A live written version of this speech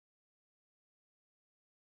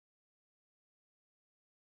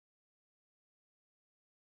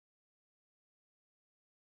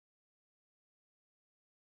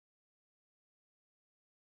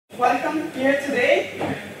Welcome here today.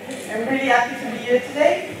 I'm really happy to be here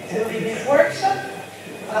today to lead this workshop.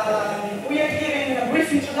 We are giving a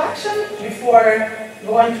brief introduction before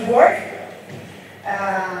going to work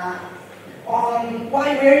on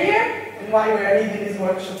why we're here and why we are leading this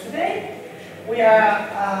workshop today. We are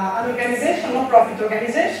an organization, non-profit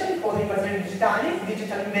organization called Invasioni Digitali,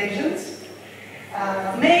 Digital Invasions,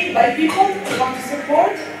 made by people who want to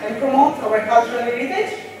support and promote our cultural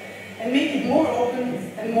heritage and make it more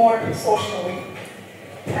open and more social.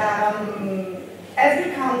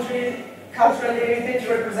 Every country, cultural heritage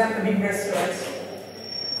represents a big resource.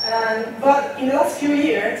 But in the last few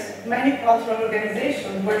years, many cultural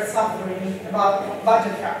organizations were suffering about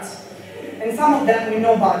budget cuts. And some of them with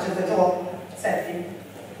no budget at all, sadly.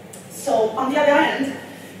 So on the other hand,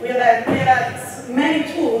 we have had many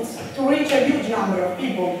tools to reach a huge number of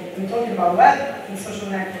people. I'm talking about web and social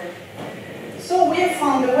network. So we have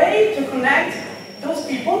found a way to connect those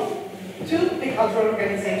people to the cultural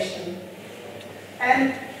organization.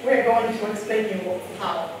 And we're going to explain to you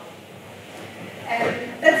how. And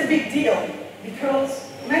that's a big deal,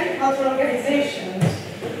 because many cultural organizations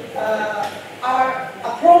are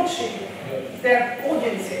approaching their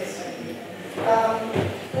audiences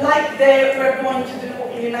like they were going to do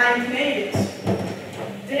in the 1980s.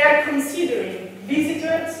 They are considering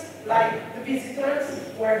visitors like the visitors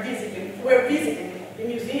were visiting the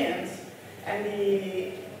museums and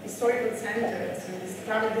the historical centers and the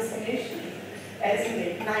travel destinations as in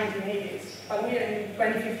the 1980s. But we are in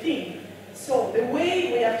 2015. So the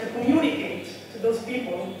way we have to communicate to those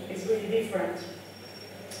people is really different.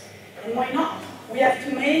 And why not? We have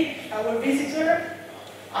to make our visitor,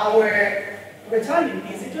 our returning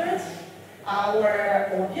visitors, our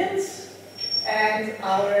audience, and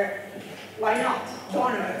our, why not,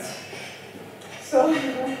 donors. So,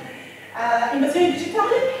 Invasioni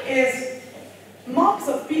Digitali is mobs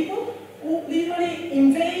of people who literally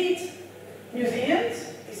invade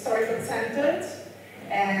museums, historical centers,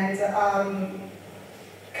 and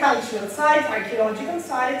cultural sites, archaeological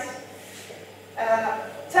sites,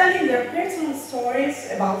 telling their personal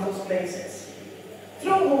stories about those places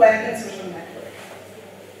through the web and social network.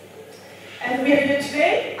 And we are here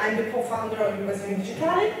today. I'm the co-founder of Invasioni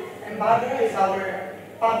Digitali, and Barbara is our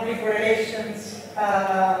public relations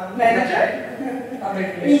manager,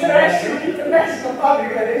 international public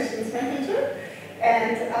relations manager.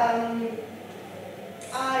 And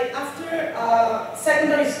after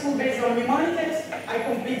secondary school based on humanities, I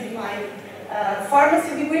completed my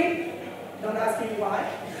pharmacy degree. Don't ask me why,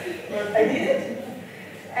 but I did it.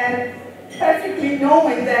 And perfectly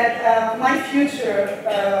knowing that my future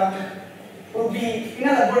will be in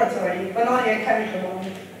a laboratory, but not in a chemical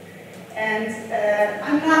one. And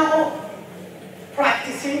I'm now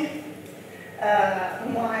practicing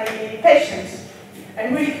my passions.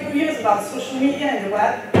 I'm really curious about social media and the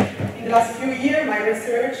web. In the last few years, my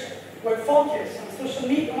research were focused on social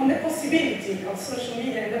media, on the possibility of social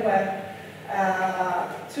media and the web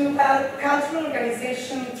to help cultural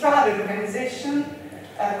organizations, travel organizations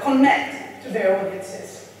connect to their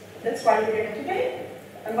audiences. That's why we're here today.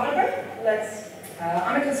 And Barbara, let's...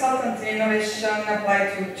 I'm a consultant in innovation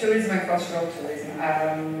applied to tourism and cultural tourism. I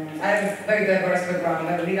have a very diverse background. I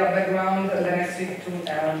have a legal background, then I switched to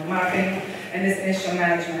marketing and destination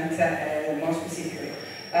management more specifically.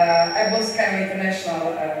 I have also kind of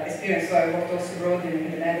international experience, so I worked also abroad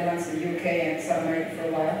in the Netherlands, the UK, and South America for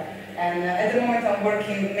a while. And at the moment I'm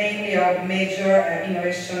working mainly on major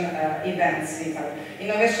innovation events in Italy.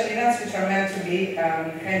 Innovation events which are meant to be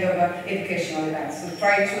kind of educational events, to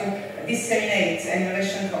try to disseminate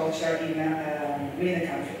innovation culture in within the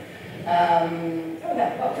country.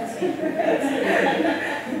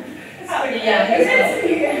 It's pretty young,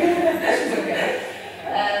 that's okay.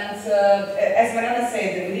 And as Marianna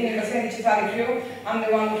said, within the Invasioni Digitali crew, I'm the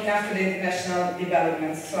one looking after the international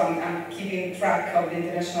developments. So I'm keeping track of the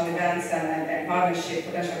international events and partnership,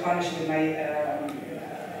 potential partnership with my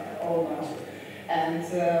old ones. And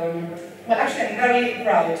well, actually, I'm very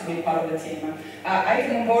proud to be part of the team. I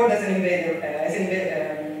came on board as an invader,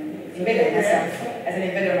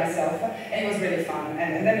 myself, and it was really fun.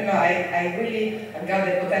 And then, you know, I really got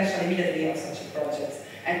the potential immediately of such a project.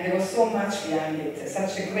 And there was so much behind it,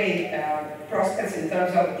 such a great prospects in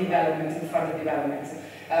terms of development and further development.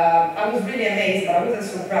 I was really amazed, but I wasn't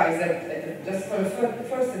surprised that just for the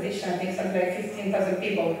first edition, I think something like 15,000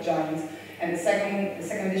 people joined, and the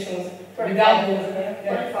second edition was without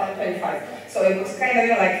 25. So it was kind of,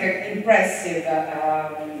 you know, like impressive,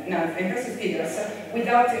 impressive figures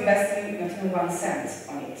without investing not even 1 cent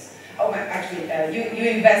on it. Oh, actually, you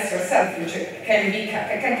invest yourself, which can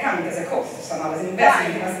count as a cost somehow, as an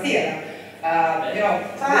investment in a steer.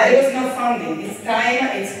 There was no funding. It's time,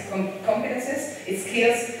 it's competences, it's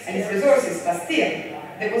skills, and it's resources, but still,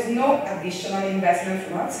 there was no additional investment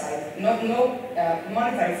from outside, no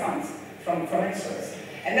monetary funds from any source.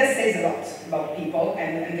 And that says a lot about people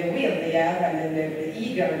and the will they have and the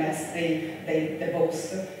eagerness they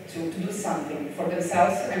boast to do something for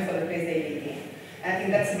themselves and for the place they live in. And I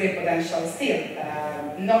think that's a great potential still,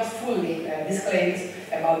 not fully disclaimed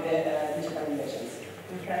about the digital innovations.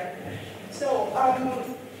 Okay. So,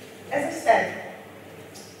 as I said,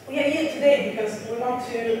 we are here today because we want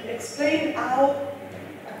to explain how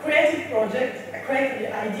a creative project, a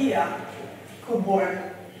creative idea could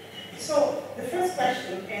born. So, the first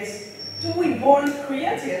question is, do we born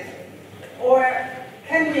creative? Or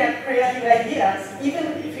can we have creative ideas even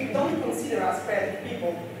if we don't consider us creative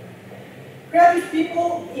people? Creative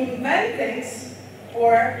people invent things,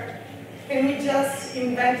 or can we just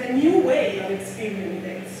invent a new way of experiencing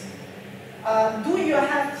things? Do you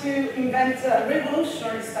have to invent a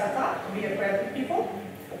revolutionary startup to be a creative people?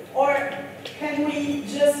 Or can we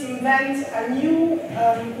just invent a new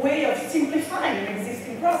way of simplifying an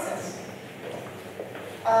existing process?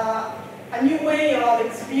 A new way of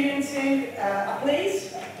experiencing a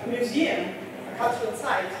place, a museum, a cultural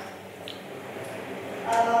site.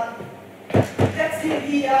 That's the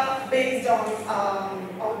idea based on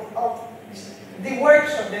the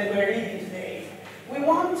workshop that we're reading today. We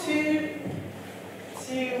want to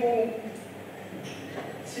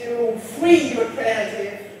free your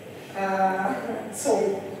creative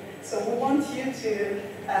soul. So we want you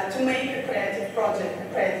to make a creative project, a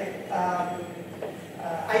creative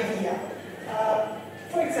idea.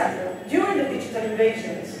 For example, during the digital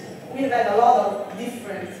invasions, we've had a lot of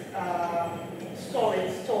different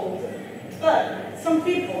stories told, but some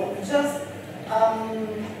people just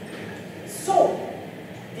saw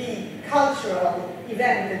the cultural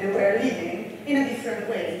event that they were living in a different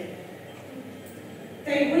way.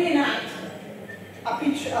 They reenact a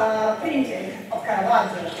painting of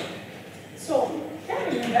Caravaggio. So they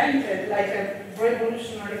haven't invented like a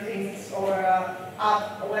revolutionary things or a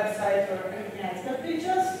website or anything else, but they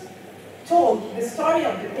just told the story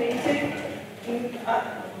of the painting in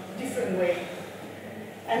a different way.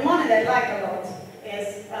 And one that I like a lot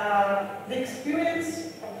is the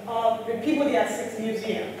experience of the people at the Essex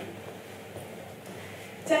Museum.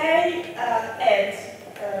 They had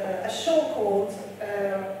a show called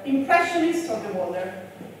Impressionists on the Water.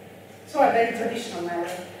 So a very traditional manner,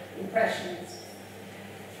 Impressionists.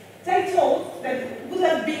 They thought that it would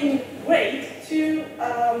have been great to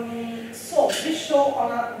solve this show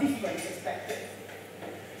on a different perspective.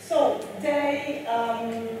 So they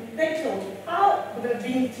thought how would it have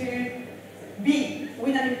been to be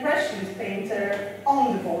with an Impressionist painter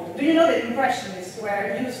on the boat. Do you know that Impressionists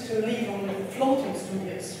were used to live on floating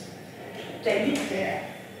studios? They lived there.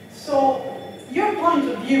 So your point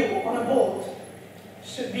of view on a boat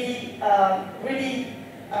should be really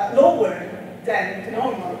lower than the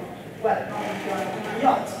normal. Well, not if you are on a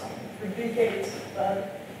yacht with big gates,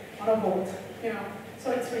 but on a boat, you know.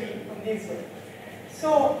 So it's really on this way.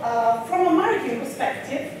 So from a marketing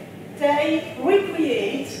perspective, they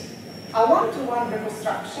recreate a one-to-one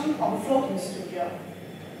reconstruction of a floating studio,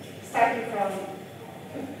 starting from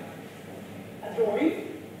a drawing.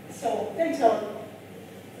 So they thought,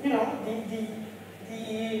 you know,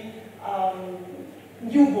 the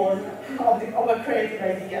newborn of a creative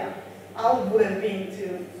idea. How it would have been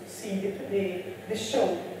to see the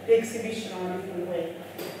show, the exhibition on a different way.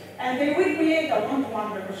 And they recreate a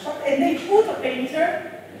one-to-one workshop, and they put a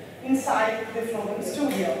painter inside the floating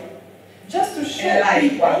studio, just to show live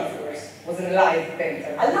people. one first. Was a live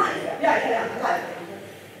painter. A live, yeah, a live painter.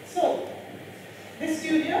 So, the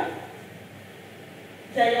studio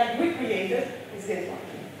they have recreated is this one.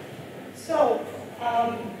 So,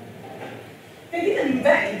 they didn't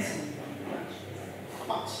invent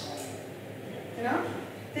much. You know?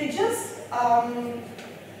 They just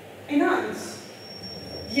enhance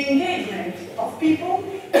the engagement of people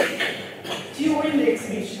during the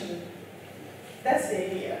exhibition. That's the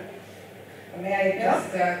idea. May I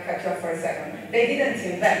just cut you off for a second? They didn't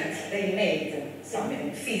invent, they made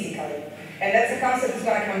something physically. And that's a concept that's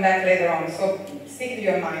going to come back later on. So stick to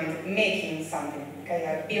your mind, making something,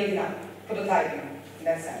 okay? Building up, prototyping, in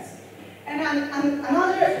that sense. And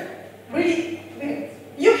another really,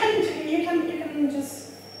 you can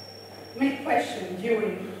just make questions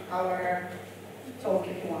during our talk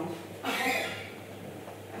if you want.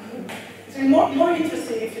 It's more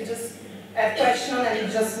interesting if you just have questions and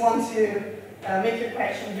you just want to make your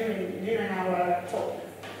question during our talk.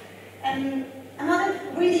 And another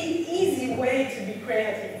really easy way to be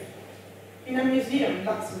creative in a museum in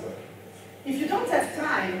Luxembourg if you don't have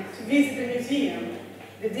time to visit the museum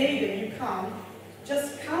the day that you come,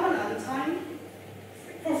 just come another time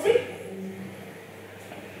for free.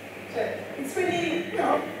 So it's really, you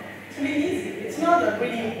know, it's really easy. It's not a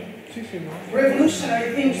really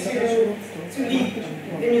revolutionary thing to leave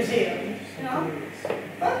the museum, you know,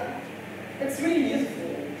 but it's really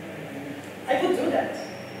useful. I could do that,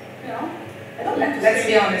 you know. I don't like to Let's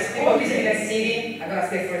be honest, people visiting a city are going to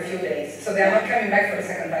stay for a few days, so they are not coming back for the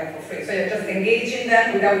second time for free. So you're just engaging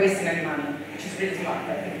them without wasting any money, which is really smart,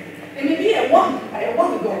 I think. And maybe I want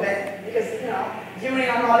to go back because, you know, during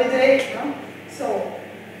a holiday, you know, so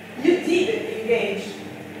you did engage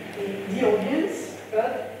the audience,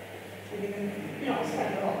 but you didn't, you know,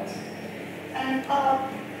 spend a lot. And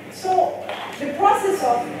so the process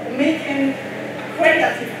of making a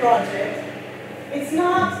creative project, it's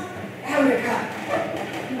not Eureka,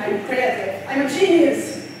 I'm creative, I'm a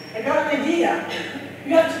genius, I got an idea.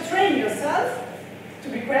 You have to train yourself to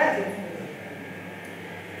be creative.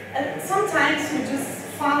 And sometimes we just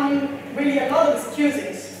found really a lot of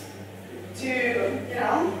excuses to, you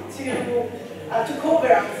know, to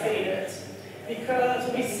cover our failures.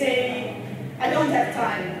 Because we say, I don't have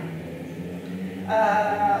time.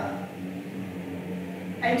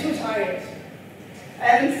 I'm too tired. I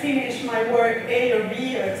haven't finished my work A or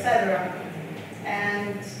B or etc.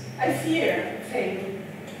 And I fear failing,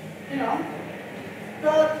 you know.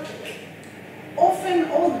 But often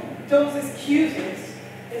all those excuses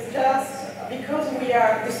is just because we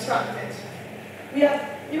are distracted. We have,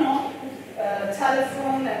 you know,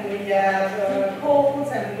 telephone, and we have calls,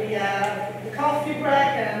 and we have the coffee break,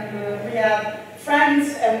 and we have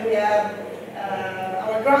friends, and we have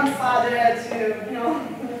our grandfather to, you know,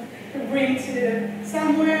 to bring to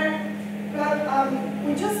somewhere. But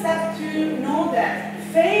we just have to know that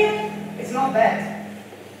fail is not bad,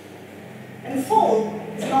 and fall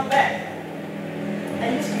is not bad.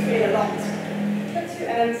 I used to fail a lot.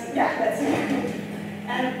 And yeah, that's it.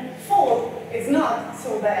 And fall is not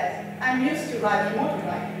so bad. I'm used to riding a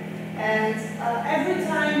motorbike. And every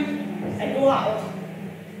time I go out,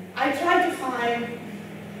 I try to find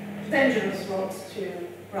dangerous roads to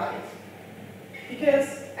ride.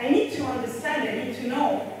 Because I need to understand, I need to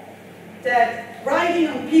know that riding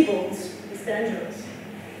on pebbles is dangerous.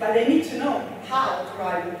 But I need to know how to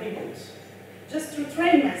ride on pebbles. Just to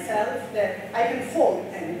train myself that I can fall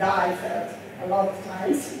and die first. A lot of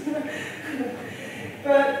times.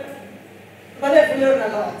 but I've learned a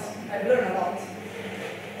lot. I've learned a lot.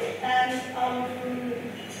 And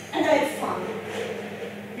I had fun,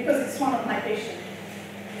 because it's one of my passions.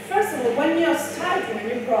 First of all, when you're starting a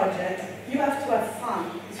new project, you have to have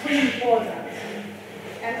fun. It's really important.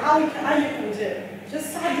 And how you can do?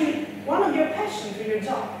 Just adding one of your passions to your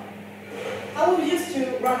job. I used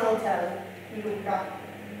to run a hotel in Lucca.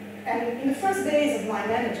 And in the first days of my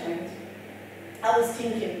management, I was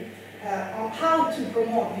thinking on how to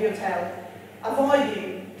promote the hotel,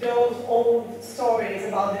 avoiding those old stories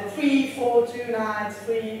about the 3, 4, 2 nights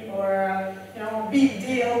free, or you know, big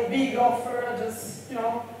deal, big offer, just, you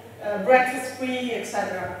know, breakfast free,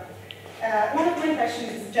 etc. One of my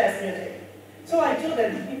passions is jazz music, so I thought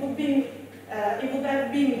that it would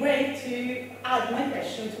have been great to add my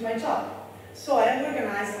passion to my job. So I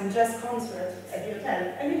organized some jazz concerts at the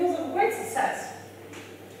hotel, and it was a great success.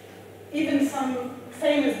 Even some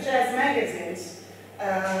famous jazz magazines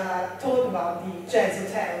talk about the jazz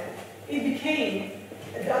hotel. It became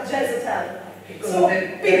a jazz hotel. Because of the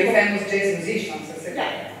very famous jazz musicians,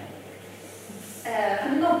 yeah.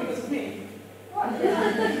 Not because of me.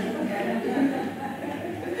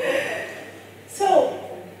 So,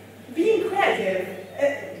 being creative,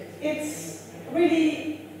 it's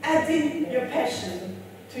really adding your passion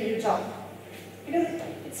to your job. Because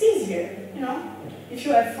it's easier, you know, if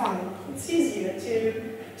you have fun. It's easier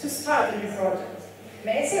to start a new project.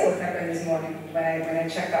 May I say what happened this morning when I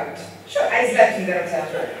checked out? Sure, I slept in the hotel.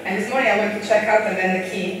 And this morning I went to check out, and then the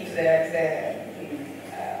key to the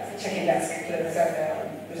check-in desk, to the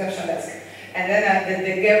reception desk. And then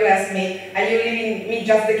the girl asked me, are you leaving me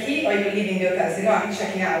just the key, or are you leaving the hotel? I said, no, I'm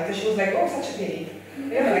checking out. And she was like, oh, such a pity.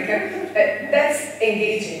 You know, like, that's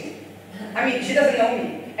engaging. I mean, she doesn't know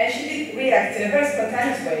me. And she did react in a very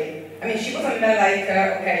spontaneous way. I mean, she wasn't like,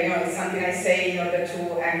 okay, you know, it's something I say in order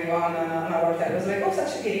to hang you on our hotel. It was like, oh,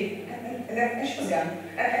 such a pity. And she was gone.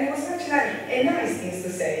 And it was such a nice thing to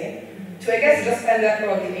say. To, I guess, just spend that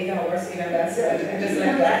probably 8 hours, even less. I just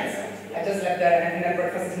left that. I just left that and had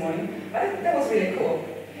breakfast this morning. But that was really cool.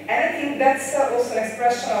 And I think that's also an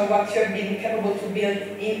expression of what you have been capable to build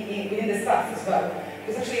within the staff as well.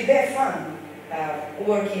 Because actually they're fun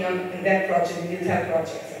working on that project, the hotel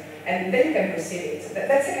project. and then you can perceive it.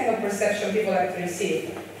 That's the kind of perception people have to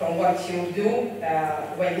receive from what you do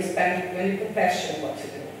when you put passion in what you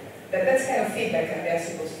do. That's kind of feedback that they're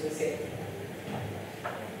supposed to receive.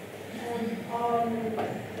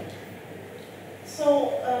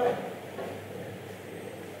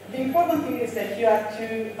 The important thing is that you have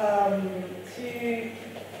to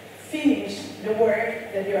finish the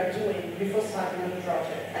work that you are doing before starting on the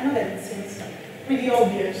project. I know that it seems pretty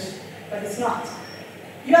obvious, but it's not.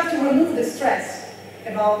 You have to remove the stress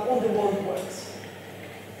about all the world works.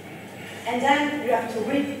 And then you have to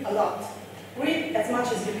read a lot. Read as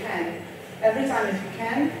much as you can, every time as you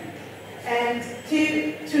can, and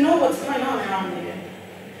to know what's going on around you.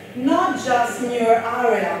 Not just in your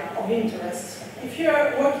area of interest. If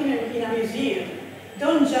you're working in a museum,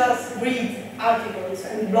 don't just read articles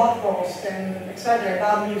and blog posts and etc.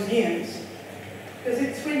 about museums, because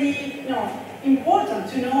it's really important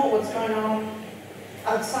to know what's going on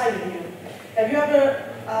outside of you. Have you ever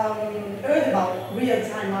heard about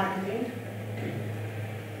real-time marketing?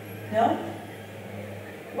 No?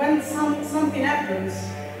 When something happens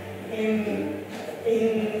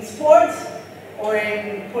in sports or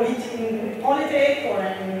in politics or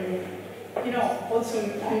in also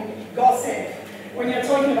in gossip, when you're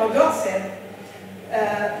talking about gossip,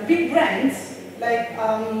 big brands like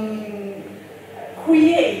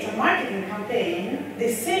create a marketing campaign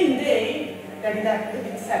the same day that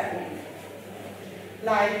it's happening.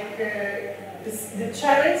 Like the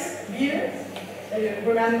Cherries beer,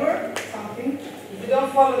 remember something? If you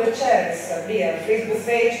don't follow the Cherries beer Facebook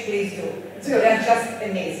page, please do. They're just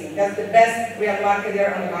amazing. That's the best real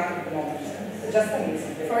marketer on the market at the moment. They're just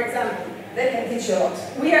amazing. For example, they can teach you a lot.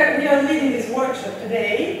 We are leading this workshop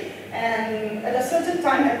today, and at a certain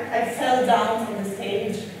time I fell down from the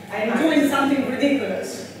stage. I'm doing something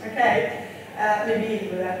ridiculous, okay? Maybe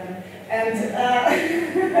it will happen. And,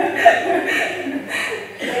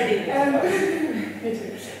 me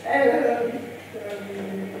too.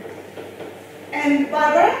 And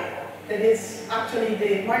Barbara, that is actually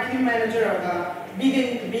the marketing manager of a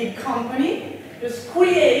big company, just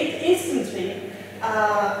create instantly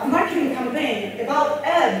a marketing campaign about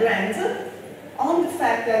a brand on the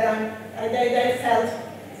fact that I fell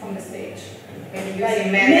from the stage.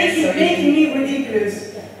 Making me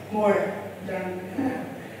ridiculous more than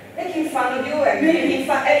making fun of you and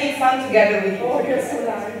having fun together with you. Oh, you're so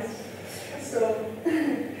nice. So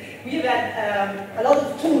we have a lot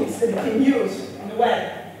of tools that you can use on the web.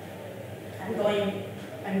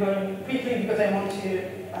 I'm going quickly because I want to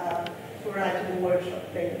write to the workshop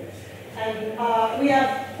later. And we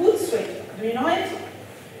have Hootsuite. Do you know it?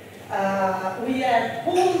 We have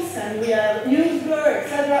Pulse and we have Newsblur,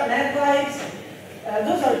 etc. NetVibes.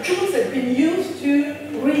 Those are tools that have been used to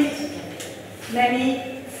read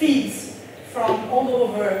many feeds from all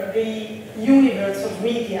over the universe of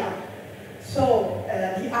media. So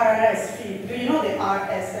the RSS feed. Do you know the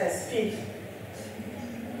RSS feed?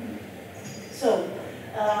 So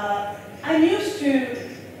I'm used to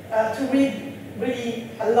read really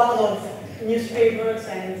a lot of newspapers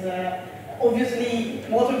and obviously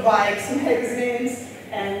motorbikes, magazines,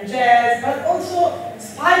 and jazz, but also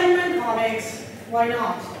Spider-Man comics, why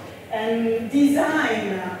not? And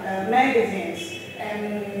design magazines,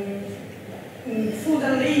 and food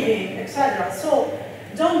and living, etc. So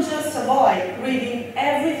don't just avoid reading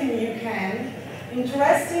everything you can.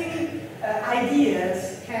 Interesting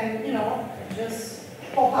ideas can, just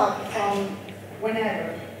pop up from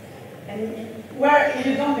whenever, and where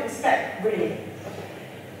you don't expect, really.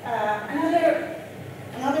 Another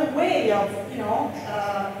way of,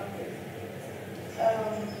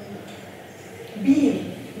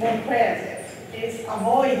 being more creative is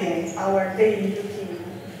avoiding our daily routine.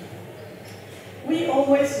 We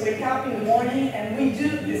always wake up in the morning and we do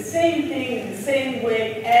the same thing the same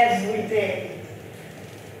way every day.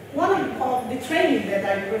 One of the training that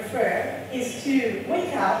I prefer is to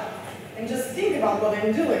wake up and just think about what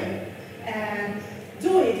I'm doing and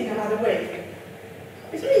do it in another way.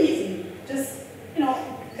 It's really easy. Just,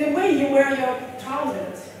 the way you wear your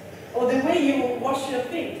trousers or the way you wash your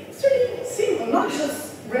feet. It's really simple, not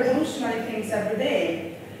just revolutionary things every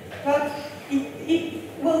day, but it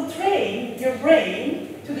will train your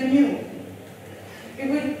brain to the new. It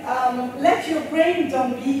will let your brain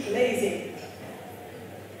don't be lazy.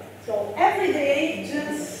 So every day,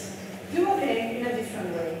 just do a thing in a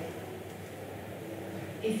different way.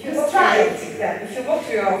 If you go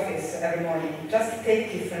to your office every morning, just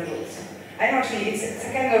take different routes. I know actually it's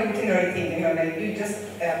a kind of routinary thing, like you just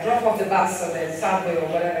drop off the bus or the subway or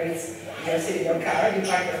whatever it is, you're sitting in your car, you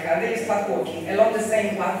park your car, then you start walking along the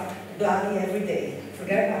same path bloody every day.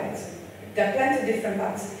 Forget about it. There are plenty of different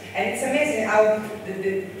paths. And it's amazing how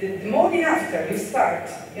the morning after you start,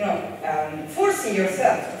 forcing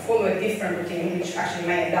yourself to follow a different routine, which actually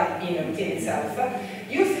may end up being a routine itself,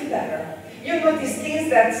 you feel better. You notice things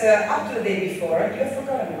that up to the day before, you have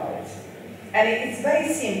forgotten about it. And it's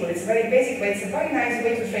very simple, it's very basic, but it's a very nice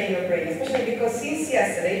way to train your brain, especially because since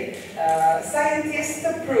yesterday, scientists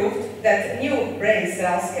proved that new brain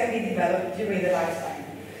cells can be developed during the lifetime.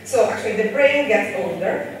 So actually the brain gets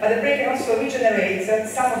older, but the brain can also regenerate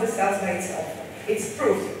some of the cells by itself. It's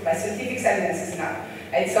proved by scientific evidences now.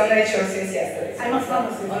 It's on Nature since yesterday. I'm a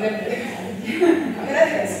pharmacist. I'm an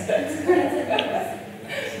expert.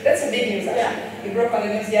 That's a big news, actually. Yeah. It broke on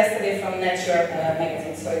the news yesterday from Nature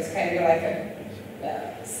magazine, so it's kind of like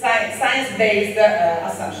a science-based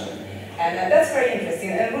assumption. And that's very interesting.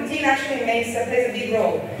 And routine actually plays a big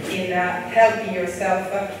role in helping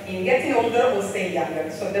yourself in getting older or staying younger.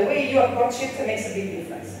 So the way you approach it makes a big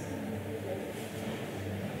difference.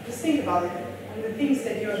 Just think about it, and the things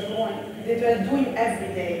that you are doing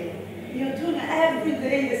every day. You're doing every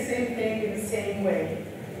day the same thing in the same way.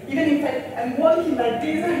 Even if I'm walking like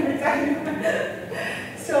this every time.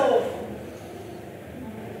 So,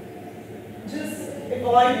 just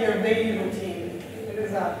avoid your daily routine.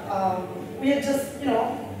 We are just,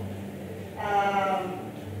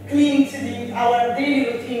 clinging to our daily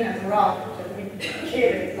routine as a rock that we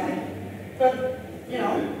carry. But,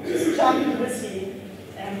 just jump into the sea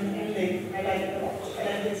and live. I like it a lot. I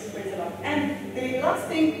like this phrase a lot. And the last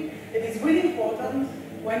thing that is really important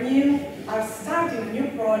when you are starting a new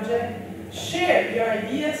project, share your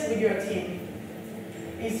ideas with your team.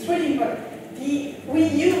 It's really important. We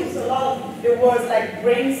use a lot of the words like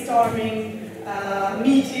brainstorming,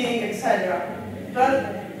 meeting, etc. But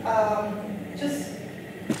just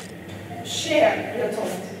share your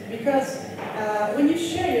thoughts, because when you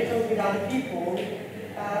share your thoughts with other people,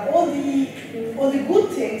 all the good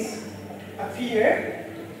things appear,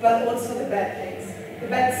 but also the bad things, the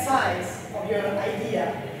bad sides of your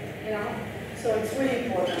idea, So it's really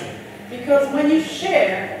important, because when you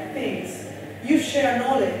share things, you share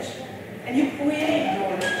knowledge, and you create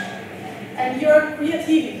knowledge, and your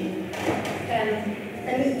creativity and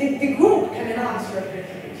the group can enhance your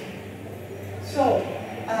creativity. So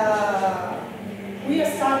we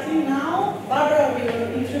are starting now. Barbara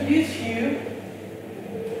will introduce you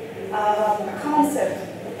a concept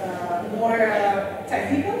more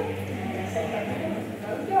technical.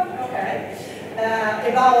 Okay.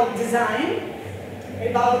 About design,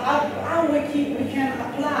 about how we can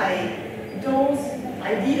apply those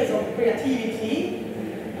ideas of creativity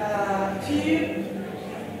to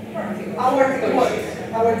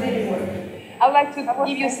our daily work. I would like to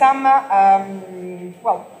give you some,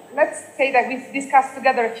 let's say that we discussed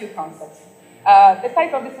together a few concepts. The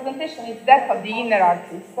title of this presentation is Death of the Inner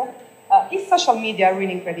Artist. Is social media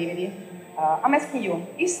ruining creativity? I'm asking you,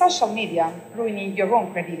 is social media ruining your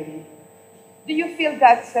own creativity? Do you feel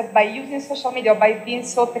that by using social media, by being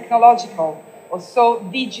so technological or so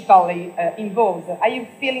digitally involved, are you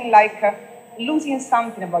feeling like losing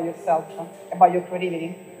something about yourself, about your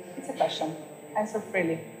creativity? It's a question. Answer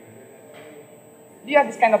freely. Do you have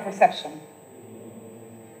this kind of perception?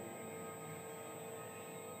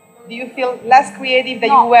 Do you feel less creative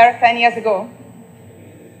than you were 10 years ago?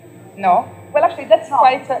 No? Well, actually, that's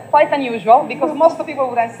quite unusual, because most of the people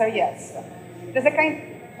would answer yes. There's a kind...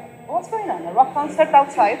 What's going on? A rock concert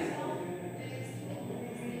outside?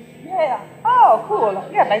 Yeah. Oh, cool.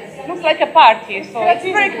 Yeah, but it looks like a party, so it's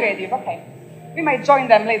very creative. Okay. We might join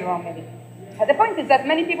them later on, maybe. The point is that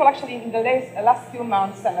many people actually in the last few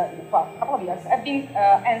months, a couple of years, have been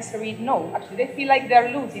answering no. Actually, they feel like they're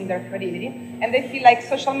losing their creativity, and they feel like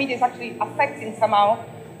social media is actually affecting somehow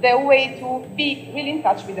their way to be really in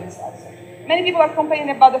touch with themselves. Many people are complaining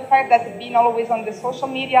about the fact that being always on the social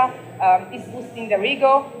media is boosting their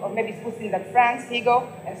ego, or maybe it's boosting their friends' ego,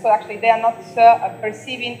 and so actually they are not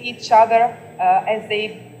perceiving each other as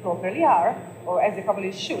they properly are, or as they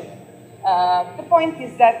probably should. The point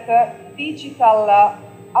is that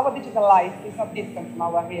our digital life is not different from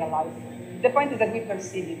our real life. The point is that we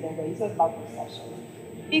perceive it that way. It's about perception.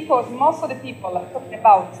 Because most of the people talking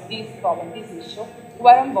about this problem, this issue,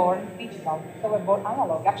 weren't born digital. They were born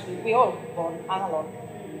analog. Actually, we all born analog.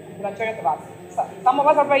 The majority of us. So, some of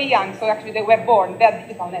us are very young, so actually they were born. They are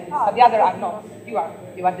digital natives, but the others are not. You are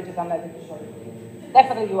digital native for sure.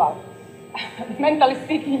 Definitely you are. Mentally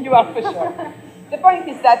speaking, you are for sure. The point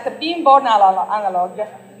is that being born analog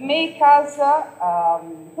make us,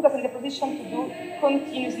 put us in the position to do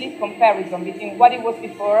continuously comparison between what it was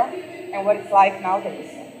before and what it's like nowadays.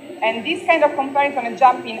 And this kind of comparison and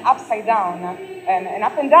jumping upside down and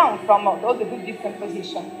up and down from all the good different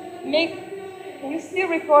positions Can you still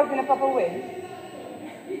record in a proper way?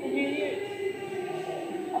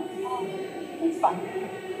 It's fine.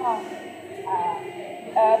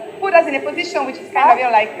 Put us in a position which is kind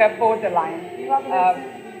of like a borderline.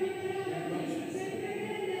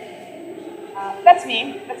 That's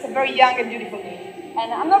me. That's a very young and beautiful me.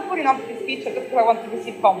 And I'm not putting up this picture just because I want to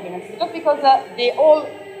receive compliments. Just because the whole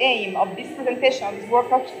aim of this presentation, of this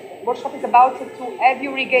workshop is about to have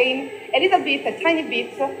you regain a little bit, a tiny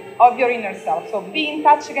bit of your inner self. So be in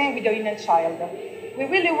touch again with your inner child. We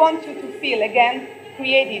really want you to feel again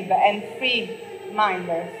creative and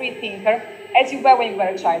free-minded, free thinker, as you were when you were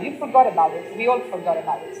a child. You forgot about it. We all forgot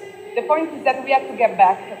about it. The point is that we have to get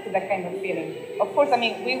back to that kind of feeling. Of course, I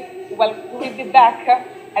mean, we will be back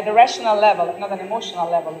at the rational level, not an emotional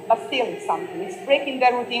level, but still it's something. It's breaking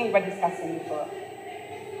the routine we were discussing before.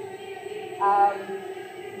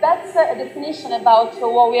 That's a definition about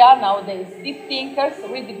what we are nowadays. Deep thinkers,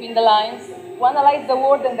 read between the lines, who analyze the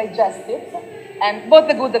world and digest it, and both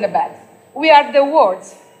the good and the bad. We are the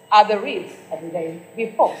words, other read every day. We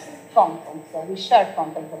post content, so we share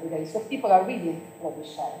content every day, so people are reading what we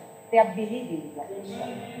share. They are believing what we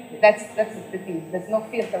share. That's the thing. There's no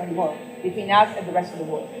filter anymore between us and the rest of the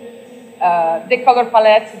world. The color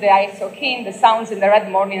palette, the eyes so keen, the sounds in the red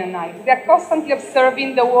morning and night. We are constantly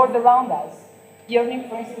observing the world around us, yearning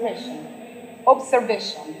for inspiration,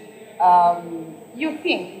 observation. You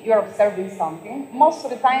think you're observing something. Most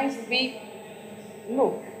of the times we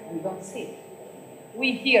look, we don't see.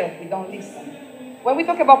 We hear, we don't listen. When we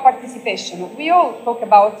talk about participation, we all talk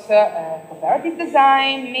about cooperative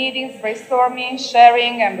design, meetings, brainstorming,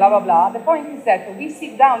 sharing, and blah, blah, blah. The point is that we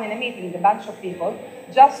sit down in a meeting with a bunch of people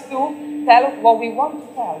just to tell what we want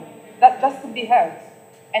to tell, just to be heard,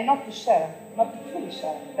 and not to share, not to truly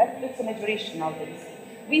share. That's a major issue nowadays.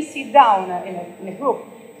 We sit down in a group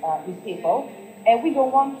with people, and we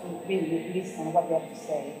don't want to really listen to what they have to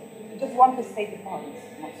say. We just want to state the points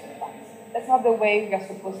most of the time. That's not the way we are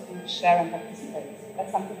supposed to share and participate.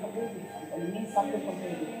 That's something completely different, and it means something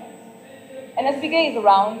completely different. And as we gaze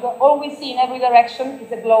around, all we see in every direction is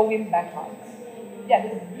a glowing backlight. Yeah,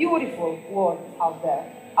 there's a beautiful world out there.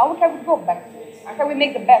 How can we go back to it? How can we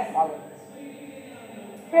make the best out of it?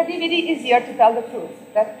 Creativity is here to tell the truth.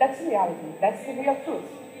 That's reality. That's the real truth.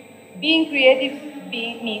 Being creative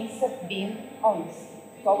means being honest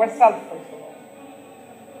to ourselves, first of all.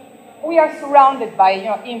 We are surrounded by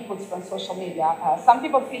inputs from social media. Some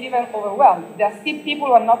people feel even overwhelmed. There are still people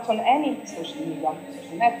who are not on any social media,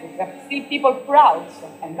 social networks. There are still people proud,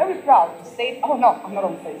 and very proud, to say, oh no, I'm not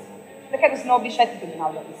on Facebook. The kind of snobbish attitude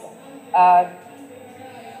nowadays. I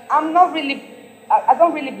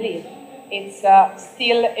don't really believe it's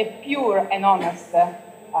still a pure and honest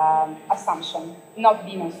assumption, not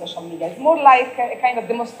being on social media. It's more like a kind of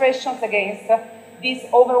demonstrations against this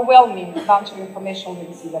overwhelming bunch of information we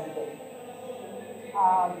receive every day.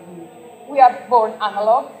 We are born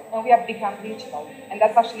analog and we have become digital, and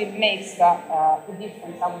that actually makes the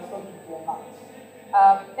difference I was talking to you about.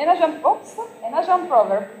 An Asian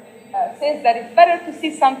proverb says that it's better to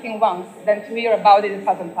see something once than to hear about it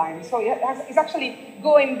 1,000 times. So it's actually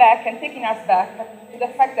going back and taking us back to the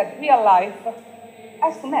fact that real life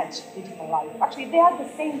has to match digital life. Actually, they are the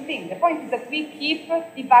same thing. The point is that we keep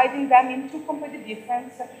dividing them into completely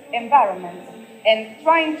different environments and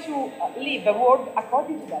trying to live the world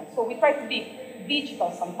according to them. So we try to be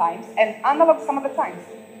digital sometimes and analog some other times.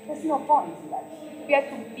 There's no point in that. We have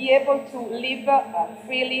to be able to live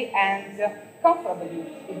freely and comfortably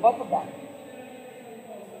with both of them.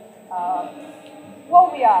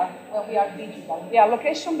 What we are when we are digital, we are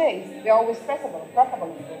location-based. We are always trackable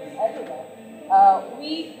everywhere.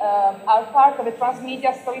 We are part of a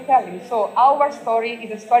transmedia storytelling. So our story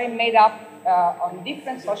is a story made up on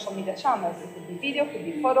different social media channels. It could be video, could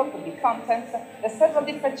be photo, could be content. There's several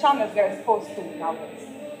different channels we are exposed to nowadays.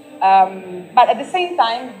 But at the same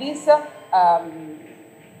time, this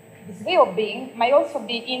way of being might also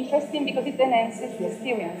be interesting because it enhances the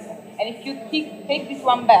experience. And if you take this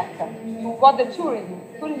one back to what the tourism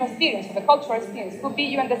experience or the cultural experience could be,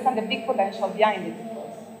 you understand the big potential behind it.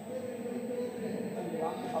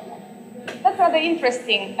 That's another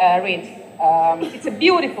interesting read. It's a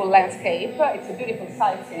beautiful landscape, it's a beautiful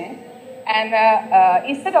sightseeing, and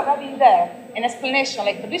instead of having there an explanation,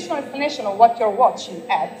 like traditional explanation of what you're watching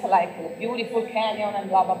at, like a beautiful canyon and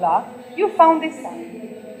blah, blah, blah, you found this sign.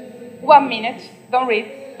 1 minute, don't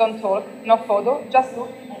read, don't talk, no photo, just look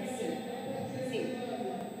and see.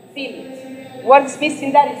 Feel it. What's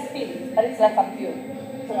missing there is feeling, but it's left up to you.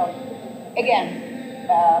 So, again,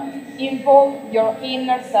 involve your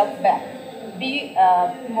inner self back. Be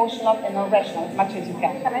emotional and not rational as much as you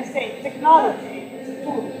can. Can I say, technology is a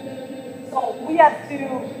tool. So we have to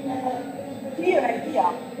clear an idea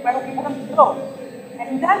where we want to go.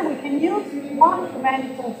 And then we can use one of the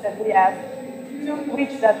many tools that we have to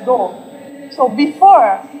reach that goal. So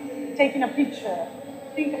before taking a picture,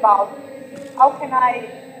 think about how can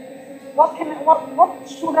what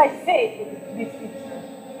should I say with this picture?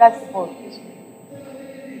 That's the purpose.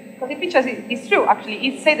 Because the picture is true, actually.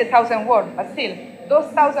 It said 1,000 words, but still, those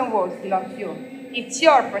 1,000 words belong to you. It's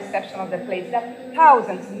your perception of the place. There are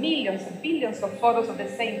thousands, millions, billions of photos of the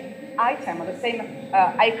same item, or the same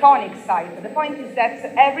iconic site. The point is that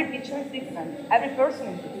every picture is different. Every person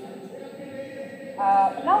is different.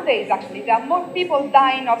 Nowadays, actually, there are more people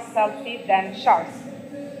dying of selfie than sharks.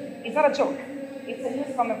 It's not a joke. It's a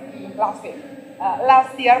news from last week.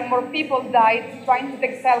 Last year, more people died trying to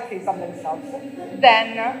take selfies of themselves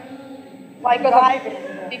than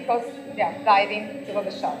diving because of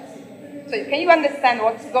the sharks. So can you understand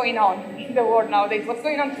what's going on in the world nowadays? What's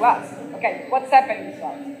going on to us? Okay, what's happening to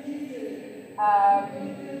us?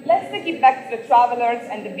 Let's take it back to the travelers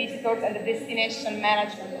and the visitors and the destination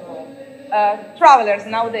management role. Travelers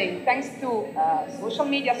nowadays, thanks to social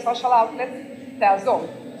media, social outlets, tells all.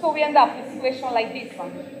 So we end up in a situation like this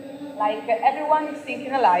one. Like everyone is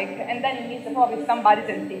thinking alike, and then it means that probably somebody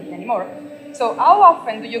isn't thinking anymore. So how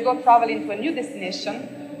often do you go traveling to a new destination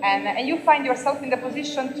and you find yourself in the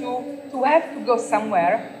position to have to go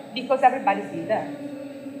somewhere because everybody's been there?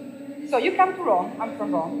 So you come to Rome, I'm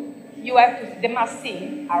from Rome, you have to, the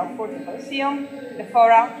must-see are of course the Colosseum, the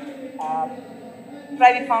Fora,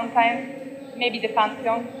 Trevi Fountain, maybe the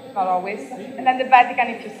Pantheon, not always, and then the Vatican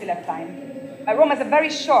if you still have time. Rome has a very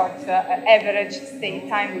short average stay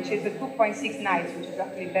time, which is 2.6 nights, which is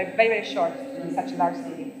actually very, very short in such a large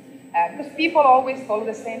city. Because people always follow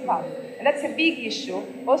the same path. And that's a big issue,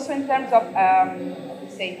 also in terms of,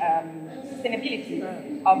 sustainability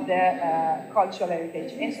of the cultural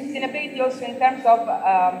heritage. And sustainability also in terms of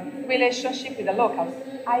relationship with the locals.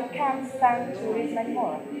 I can't stand tourism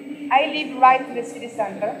anymore. I live right in the city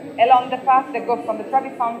center, along the path that goes from the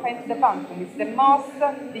Trevi Fountain to the Pantheon. It's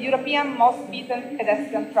the European most beaten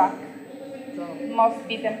pedestrian track. Most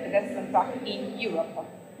beaten pedestrian track in Europe.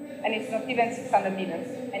 And it's not even 600 meters,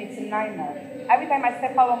 and it's a nightmare. Every time I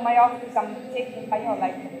step out of my office, I'm taken by,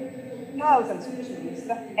 thousands of tourists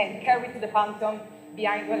and carried to the Pantheon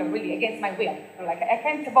behind, really against my will. I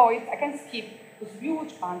can't skip this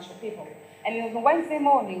huge bunch of people. And on Wednesday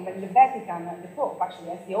morning, when the Vatican, the Pope actually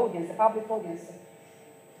has the audience, the public audience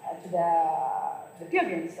to the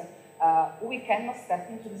pilgrims, we cannot step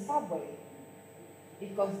into the subway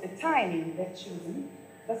because the timing they're choosing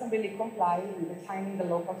doesn't really comply with the timing the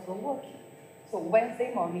locals were working. So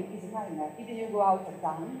Wednesday morning is a nightmare. Either you go out at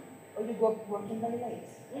dawn or you go working very late.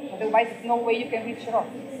 Otherwise, there's no way you can reach your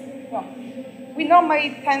office. No. We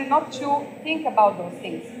normally tend not to think about those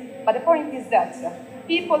things. But the point is that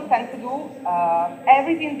people tend to do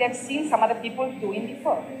everything they've seen some other people doing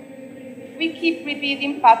before. We keep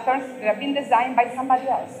repeating patterns that have been designed by somebody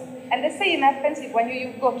else. And the same happens when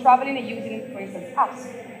you go traveling and using, for instance, apps.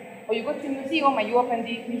 Or you go to a museum and you open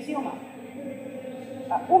the museum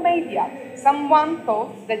app. Who made the app? Someone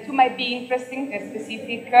thought that you might be interested in a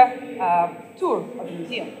specific tour of the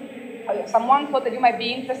museum. Someone thought that you might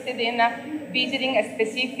be interested in visiting a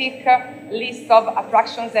specific list of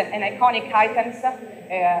attractions and iconic items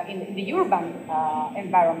in the urban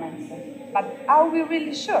environments. But are we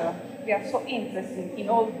really sure we are so interested in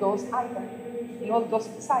all those items, in all those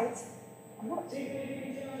sites? I'm not.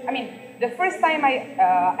 I mean, the first time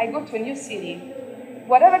I go to a new city,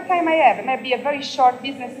 whatever time I have, it might be a very short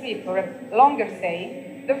business trip or a longer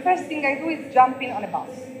stay, the first thing I do is jump in on a bus,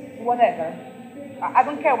 whatever. I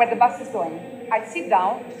don't care where the bus is going. I sit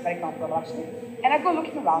down, which is very comfortable actually, and I go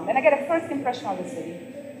looking around, and I get a first impression of the city.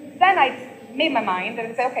 Then I make my mind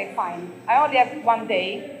and say, okay, fine, I only have one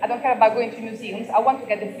day, I don't care about going to museums, I want to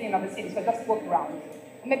get the feeling of the city, so I just walk around.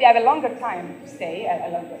 Maybe I have a longer time to stay,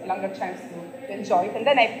 a longer chance to enjoy it, and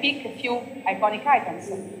then I pick a few iconic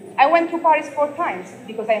items. I went to Paris 4 times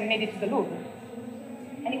because I made it to the Louvre.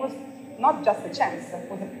 And it was not just a chance, it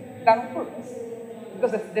was done on purpose.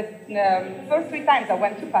 Because the first 3 times I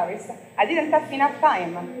went to Paris, I didn't have enough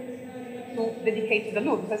time to dedicate to the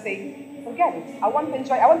Louvre. So I say, forget it. I want to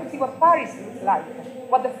enjoy, I want to see what Paris looks like,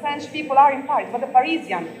 what the French people are in Paris, what the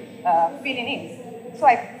Parisian feeling is. So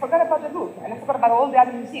I forgot about the Louvre, and I forgot about all the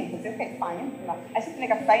other museums. I said, okay, fine. I sit in a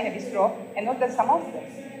cafe, in a bistro, and order some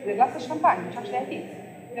oysters with a glass of champagne, which actually I did.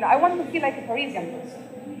 I want to feel like a Parisian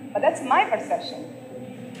person. But that's my perception.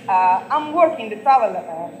 I'm working the travel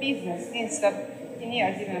business since 15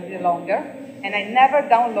 years, even a bit longer, and I never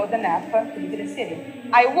download an app to visit a city.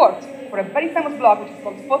 I worked for a very famous blog, which is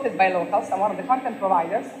called Spotted by Locals. I'm one of the content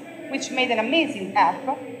providers. which made an amazing app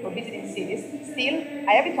for visiting cities. Still,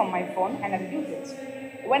 I have it on my phone and I use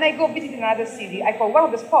it. When I go visit another city, I call one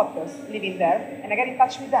of the spotters living there and I get in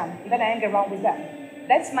touch with them, and then I hang around with them.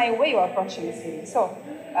 That's my way of approaching the city. So,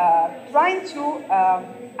 trying to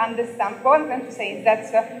understand, what I'm trying to say is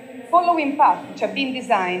that following paths which have been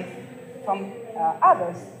designed from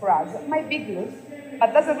others for us might be good,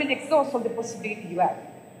 but doesn't really exhaust all the possibility you have.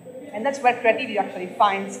 And that's where creativity actually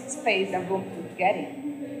finds space and room to get in.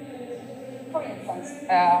 For instance,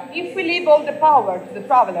 if we leave all the power to the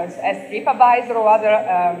travelers, as TripAdvisor or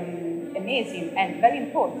other amazing and very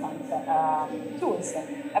important tools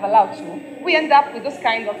have allowed to, we end up with those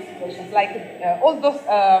kind of situations, like all those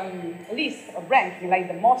lists of ranking, like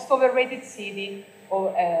the most overrated city,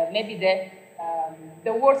 or maybe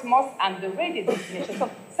the world's most underrated destination. So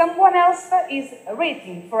someone else is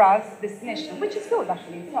rating for us destination, which is good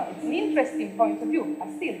actually. It's an interesting point of view, but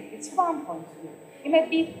still, it's one point of view. It may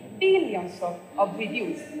be billions of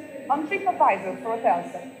reviews. On TripAdvisor for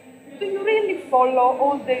hotels, do you really follow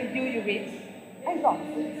all the reviews you read? I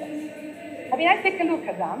don't, for instance. I mean, I take a look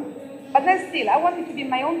at them, but then still, I want it to be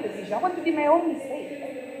my own decision. I want to be my own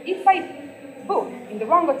mistake. If I book in the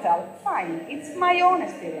wrong hotel, fine, it's my own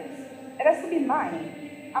experience. It has to be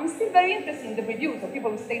mine. I'm still very interested in the reviews of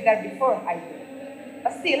people who stayed there before I did.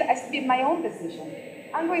 But still, it has to be my own decision.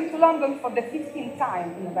 I'm going to London for the 15th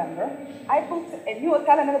time in November. I booked a new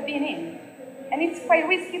hotel I've never been in. And it's quite a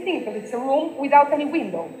risky thing because it's a room without any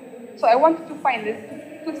window. So I wanted to find this,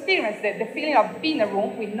 to experience the feeling of being in a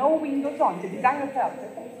room with no windows on. It's a design hotel.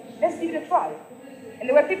 Let's give it a try. And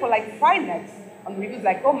there were people like Friday on the reviews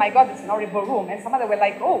like, oh my God, it's an horrible room. And some other were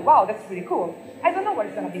like, oh wow, that's really cool. I don't know what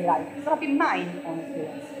it's going to be like. It's going to be mine own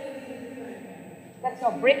experience. That's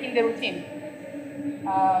not breaking the routine.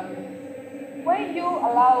 When you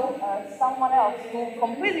allow someone else to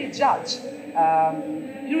completely judge,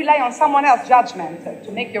 you rely on someone else's judgment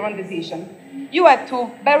to make your own decision, you have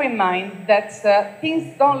to bear in mind that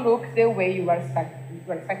things don't look the way you were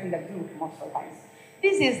expecting them to look most of the times.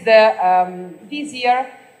 This is the this year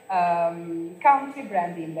country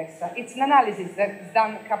brand index. It's an analysis that's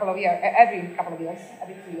done every couple of years,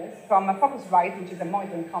 every 2 years, from Focusrite, which is a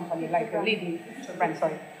monitoring company, like a leading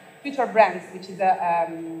Future Brands, which is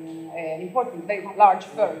an important, very large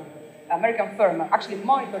firm, American firm, actually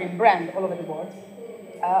monitoring brand all over the world.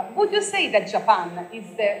 Would you say that Japan is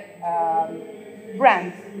the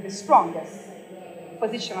brand with the strongest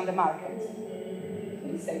position on the market?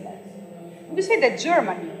 Would you say that? Would you say that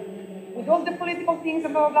Germany, with all the political things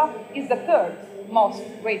and all that, is the third most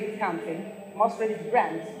rated country, most rated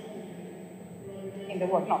brand in the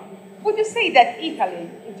world? No. Would you say that Italy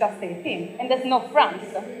is just 18 and there's no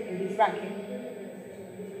France in this ranking?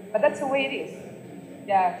 But that's the way it is.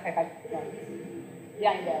 Yeah,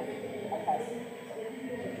 in there.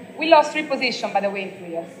 We lost 3 positions, by the way, in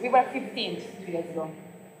 2 years. We were 15th 2 years ago,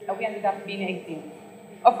 and we ended up being 18th.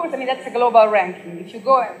 Of course, I mean, that's a global ranking. If you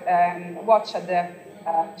go and watch at the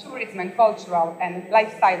tourism and cultural and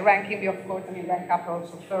lifestyle ranking, we of course, I mean, rank up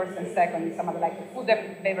also first and second in some other, like food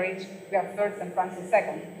and beverage, we are first and France is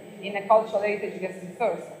second. In a cultural heritage, we are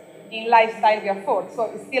first. In lifestyle, we are fourth,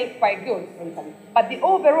 so it's still quite good for Italy. But the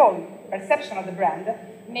overall perception of the brand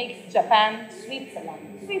makes Japan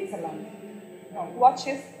Switzerland. No,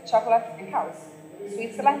 watches, chocolate, and cows.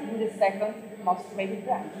 Switzerland is the second most rated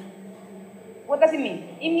brand. What does it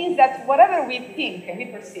mean? It means that whatever we think and we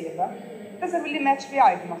perceive doesn't really match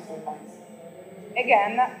reality most of the times.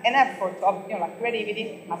 Again, an effort of like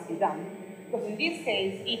creativity must be done. Because in this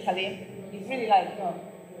case, Italy is really like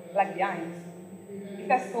behind. It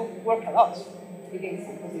has to work a lot to gain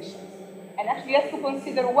some positions. And actually has to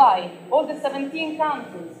consider why all the 17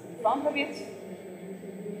 countries in front of it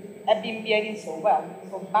have been behaving so well,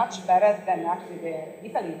 so much better than actually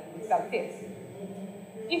Italy itself is.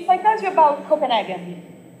 If I tell you about Copenhagen,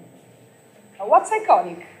 what's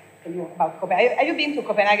iconic for you about Copenhagen? Have you been to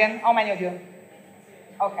Copenhagen? How many of you?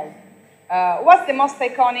 Okay. What's the most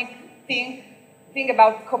iconic thing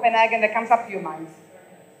about Copenhagen that comes up to your mind?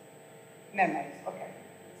 Mermaids, okay.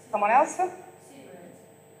 Someone else?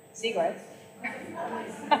 Cigarettes.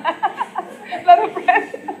 A lot of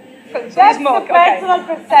friends. That's a personal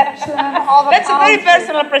perception of That's a very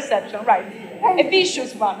personal perception, right. A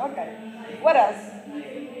vicious one, okay. What else?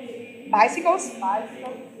 Bicycles?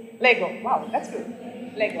 Lego, wow, that's good.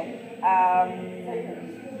 Lego.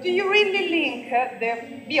 Do you really link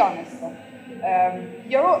be honest,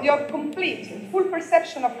 your complete, full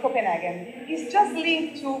perception of Copenhagen is just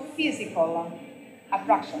linked to physical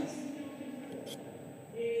attractions?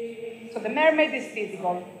 So the mermaid is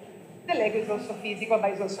physical. The Lego is also physical,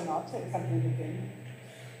 but it's also not, so it's something in between.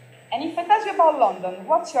 And if I tell you about London,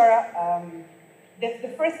 what's your,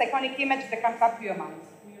 the first iconic image that comes up to your mind?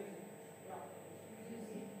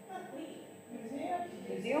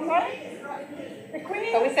 Museum, right? The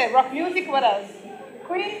Queen. So we said rock music, what else?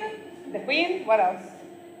 Queen, the Queen, what else?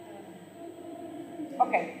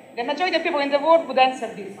 Okay, the majority of people in the world would answer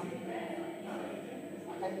this one.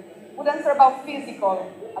 Okay. Would answer about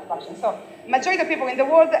physical attraction. So, majority of people in the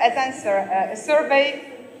world has answered a survey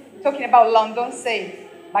talking about London, say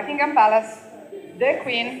Buckingham Palace, the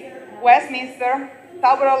Queen, Westminster,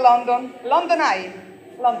 Tower of London, London Eye,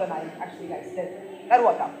 actually guys, that's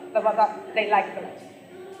what they like the most.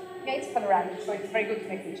 Yeah, it's panoramic, so it's very good to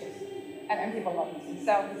make pictures. And people love it.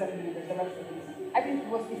 Themselves and the rest of it. I think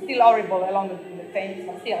it's still horrible along the Thames,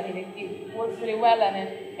 but still, I mean, it works really well and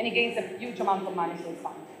it gains a huge amount of money, so it's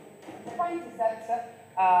fine. The point is that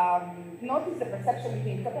notice the perception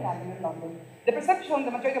between Copenhagen and London. The perception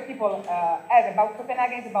the majority of people have about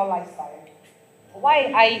Copenhagen is about lifestyle.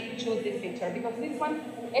 Why I choose this picture? Because this one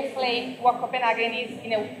explains what Copenhagen is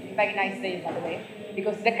in a very nice day, by the way,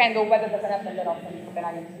 because the kind of weather doesn't happen that often in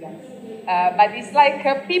Copenhagen, to be honest. But it's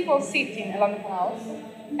like people sitting in a London house,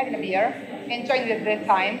 having a beer, enjoying the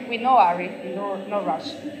time with no hurry, no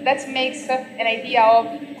rush. That makes an idea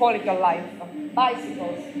of quality of life.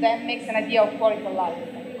 Bicycles, that makes an idea of quality of life.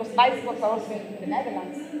 Because bicycles are also in the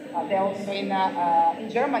Netherlands, they're also in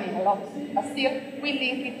Germany a lot. But still, we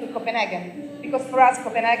link it to Copenhagen. Because for us,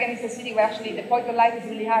 Copenhagen is a city where actually the quality of life is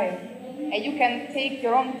really high. And you can take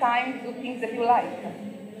your own time to do things that you like.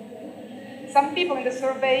 Some people in the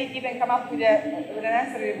survey even come up with an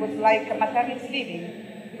answer that was like maternity living.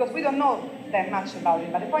 Because we don't know that much about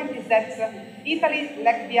it. But the point is that Italy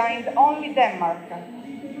left behind only Denmark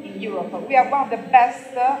in Europe. We are one of the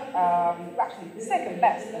best, actually the second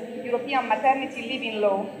best, European maternity living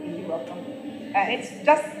law in Europe. And it's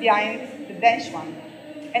just behind the Danish one.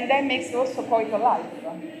 And that makes also quality of life.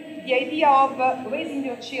 The idea of raising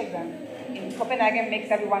your children in Copenhagen makes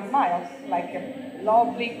everyone smile, like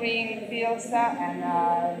lovely green fields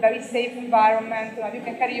and very safe environment. You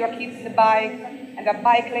can carry your kids in the bike, and there are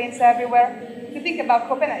bike lanes everywhere. If you think about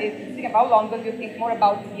Copenhagen, if you think about London, you think more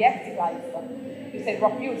about the active life. You say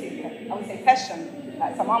rock music, I would say fashion.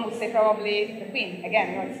 Someone would say probably the Queen.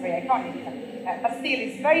 Again, it's very iconic. But still,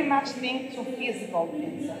 it's very much linked to physical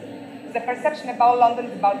things. The perception about London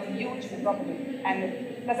is about the huge metropolis, and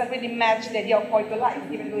it doesn't really match the idea of quality of life,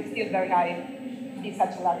 even though it's still very high to be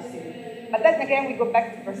such a large city. But then again, we go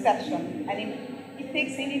back to perception, and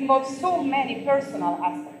it involves so many personal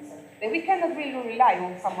aspects that we cannot really rely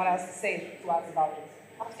on someone else to say to us about it.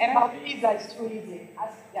 And about pizza, it's too easy.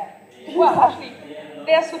 Yeah. Well, actually,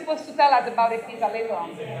 they are supposed to tell us about the pizza later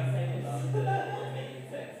on.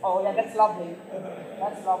 Oh, yeah, that's lovely.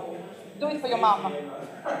 That's lovely. Do it for your mom.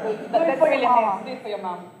 That's really nice. Do it for your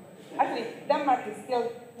mom. Actually, Denmark is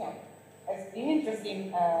still, has an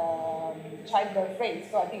interesting childbirth rate,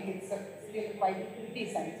 so I think it's still quite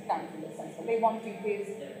decent country in the sense that they want to increase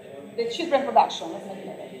the children production. Let's make it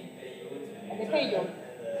like that. And they pay you.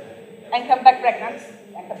 And come back pregnant.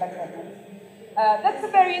 That's a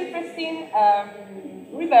very interesting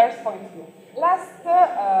reverse point of view. Last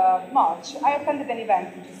March, I attended an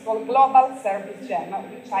event which is called Global Service Jam,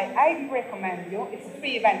 which I highly recommend you. It's a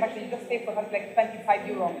free event. Actually, you just pay for like 25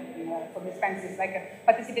 euro for the expenses, like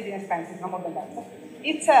participating expenses, no more than that.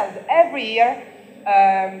 It's held every year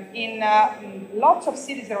in lots of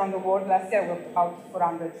cities around the world. Last year, we were about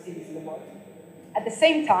 400 cities in the world. At the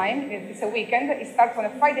same time, it's a weekend, it starts on a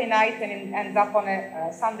Friday night and it ends up on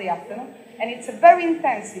a Sunday afternoon. And it's a very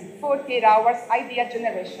intensive 48 hours idea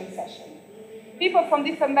generation session. People from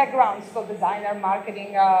different backgrounds, so designer,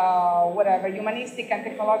 marketing, whatever, humanistic and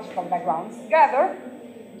technological backgrounds, gather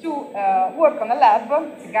to work on a lab,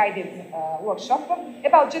 it's a guided workshop,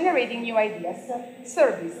 about generating new ideas,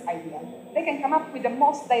 service ideas. They can come up with the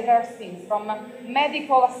most diverse things, from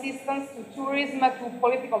medical assistance to tourism to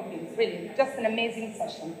political things, really, just an amazing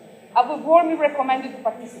session. I would warmly recommend you to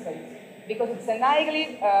participate, because it's an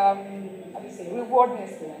highly, rewarding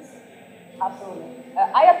experience. Absolutely.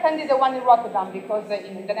 I attended the one in Rotterdam because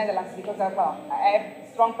in the Netherlands because I have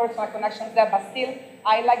strong personal connections there, but still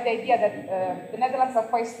I like the idea that the Netherlands are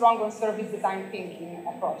quite strong on service design thinking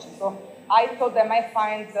approach. So I thought that I might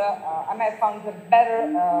have found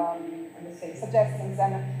better suggestions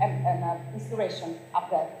and inspiration up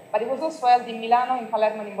there. But it was also held in Milano, in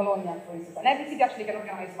Palermo, and in Bologna, for instance. And every city actually can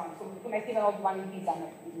organize one, so we might even hold one in Pisa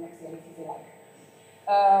next year if you like.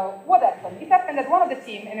 What happened? It happened that one of the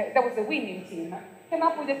team, and that was the winning team, came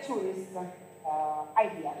up with a tourist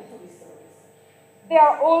idea, a tourist service. They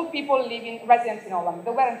are all people residents in Holland.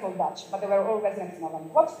 They weren't all Dutch, but they were all residents in Holland.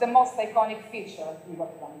 What's the most iconic feature in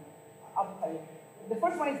Rotterdam? I'll tell you. The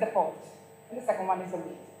first one is the port, and the second one is the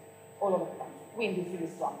wind, all over the country. Wind is really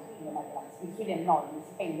strong in the Netherlands. It's really annoying, it's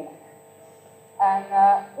a pain in the neck. And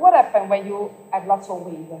what happens when you have lots of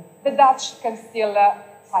wind? The Dutch can still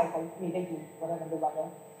cycle, I mean, they do, whatever the weather.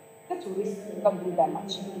 The tourists don't do that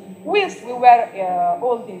much. Whilst we were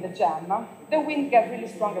holding the jam, the wind got really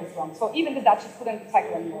strong and strong. So even the Dutch couldn't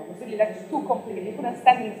cycle anymore. It was really like too complicated. You couldn't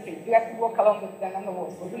stand in the street. You had to walk along the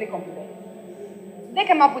walls. It was really complicated. They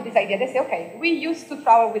came up with this idea. They say, okay, we used to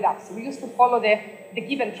travel with us. We used to follow the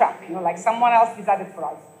given track, like someone else decided for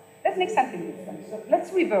us. Let's make something different. So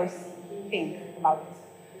let's reverse think about it.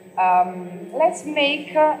 Let's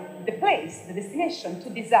make the place, the destination, to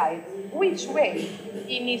decide which way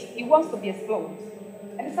he wants to be explored.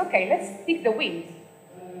 And it's okay, let's pick the wind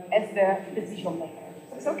as the decision maker.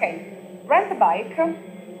 So it's okay, rent a bike,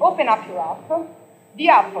 open up your app, the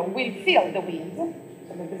app will feel the wind.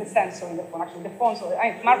 So there's a sensor in the phone, actually the phone, so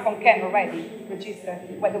smartphone can already register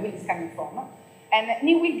where the wind is coming from. And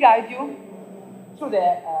he will guide you through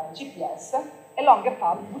the GPS along a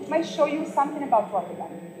path which might show you something about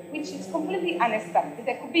Rotterdam, which is completely unexpected.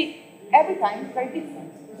 It could be every time very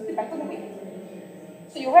different. It depends on the wind.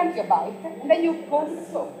 So you rent your bike and then you go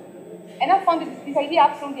slow. And I found this idea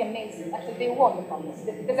absolutely amazing. Actually, they won the contest.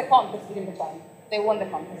 There's a contest within the channel. They won the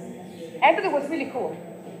contest. And I thought it was really cool.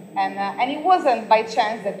 And it wasn't by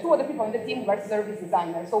chance that two other people in the team were service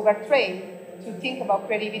designers, so we're trained to think about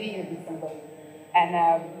creativity in a different way.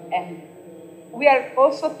 And we are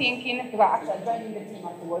also thinking, well, actually joining the team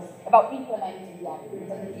afterwards, about implementing the app.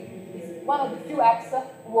 It's one of the few apps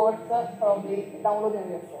worth probably downloading on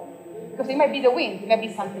your phone. Because it might be the wind, it might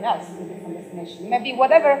be something else in a different destination. It might be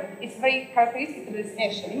whatever is very characteristic to the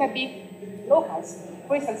destination. It might be locals.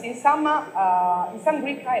 For instance, in some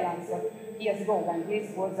Greek islands, years ago, when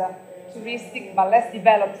Greece was touristic but less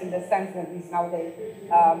developed in the sense that it is nowadays.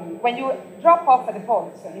 When you drop off at the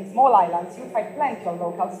port in small islands, you find plenty of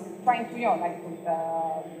locals trying to,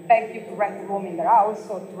 beg you to rent a room in their house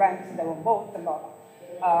or to rent their own boat and all.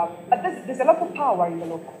 But there's a lot of power in the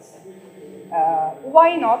locals.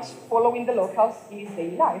 Why not following the locals in his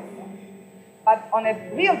daily life? But on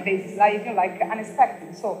a real basis, like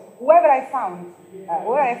unexpected. So whoever I find,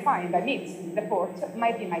 I meet in the port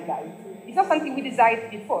might be my guide. It's not something we decided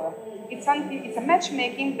before. It's a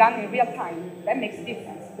matchmaking done in real time. That makes a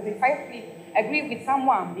difference. Because if I actually agree with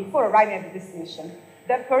someone before arriving at the destination,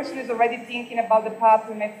 that person is already thinking about the path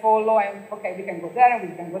we may follow, and okay, we can go there and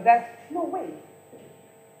we can go there. No way.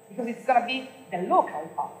 Because it's going to be the local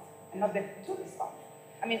path and not the tourist path.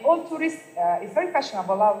 I mean, all tourists, it's very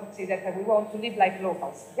fashionable now to say that we want to live like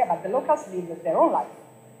locals. Yeah, but the locals live their own life.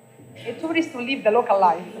 A tourist who lives the local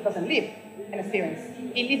life doesn't live an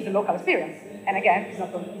experience. He lives the local experience. And again,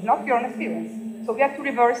 it's not your own experience. So we have to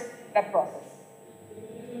reverse that process.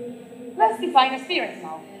 Let's define experience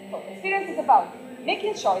now. So experience is about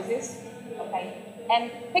making choices, okay,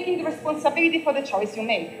 and taking the responsibility for the choice you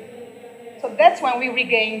make. So that's when we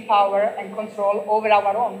regain power and control over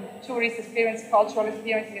our own tourist experience, cultural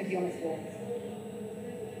experience, museum experience.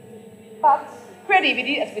 But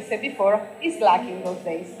creativity, as we said before, is lacking those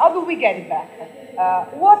days. How do we get it back?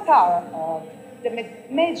 What are the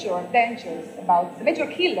major dangers about, the major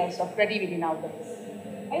killers of creativity nowadays?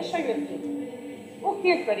 I'll show you a few. Who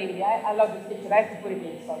killed creativity? I love this picture. I have to put it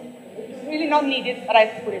in, sorry. It's really not needed, but I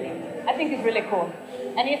have to put it in. I think it's really cool.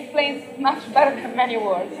 And it explains much better than many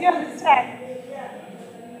words. You understand?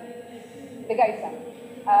 The guy said.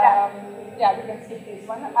 Yeah, we can skip this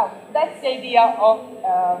one. Oh, that's the idea of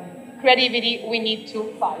creativity we need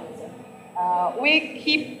to fight. We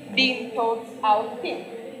keep being taught how to think.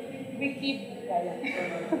 We keep...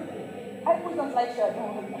 I put on slideshow.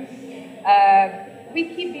 We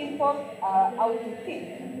keep being taught how to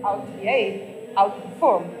think, how to behave, how to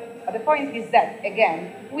perform. But the point is that,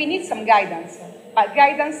 again, we need some guidance. But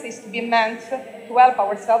guidance is to be meant to help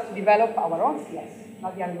ourselves to develop our own skills,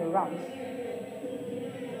 not the other way around.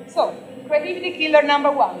 So, creativity killer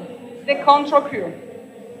number one, the control crew.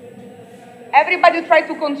 Everybody who tries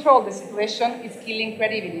to control the situation is killing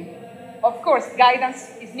creativity. Of course,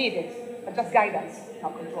 guidance is needed, but just guidance,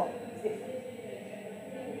 not control. It's different.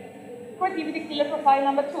 Creativity killer profile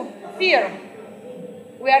number two, fear.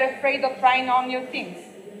 We are afraid of trying on new things.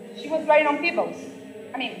 She was writing on people's.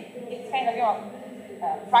 I mean, it's kind of,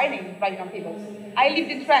 frightening writing on people's. I lived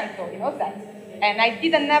in Trento, you know that. And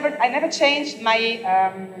I never changed my,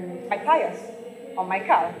 my tires on my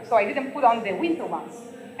car. So I didn't put on the winter ones.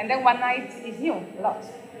 And then one night it snowed a lot.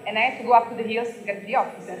 And I had to go up to the hills to get to the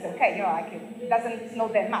office and say, okay, it doesn't snow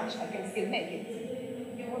that much, I can still make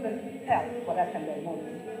it. You wouldn't tell what happened that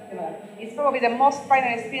morning. It's probably the most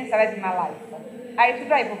frightening experience I've had in my life. I had to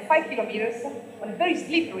drive for 5 kilometers on a very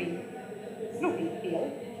slippery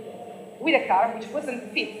hill with a car which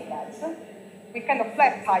wasn't fit for that, with kind of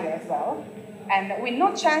flat tire as well, and with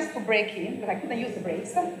no chance to brake in, because I couldn't use the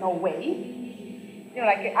brakes, no way. You know,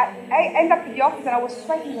 like, I ended up in the office and I was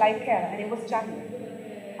sweating like hell, and it was jamming.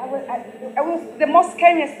 I was the most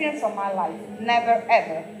scary experience of my life, never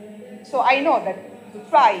ever. So I know that to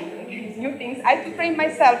try these new things, I have to train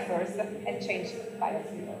myself first and change tires.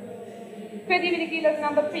 Creativity killers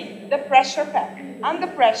number 3, the pressure pack. Under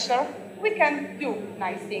pressure, we can do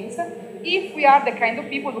nice things if we are the kind of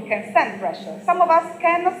people who can stand pressure. Some of us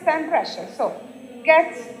cannot stand pressure, so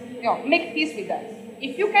make peace with that.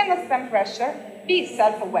 If you cannot stand pressure, be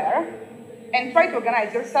self-aware and try to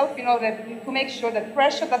organize yourself in order to make sure that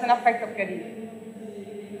pressure doesn't affect your career.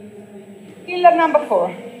 Killer number 4,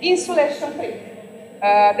 insulation trick.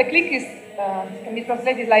 The click is can be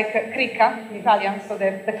translated like cricca in Italian, so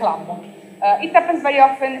the club. It happens very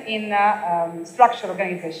often in structured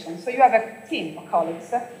organizations. So you have a team of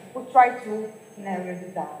colleagues who try to narrow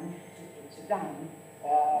you down, to put you down,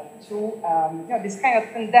 this kind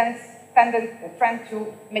of trend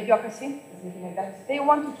to mediocrity, something like that. They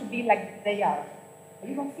want you to be like they are, but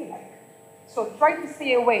you don't feel like. So try to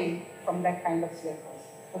stay away from that kind of circles,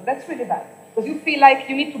 but that's really bad, because you feel like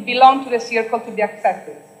you need to belong to the circle to be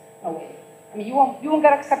accepted. No way. I mean, you won't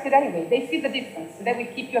get accepted anyway. They feel the difference. They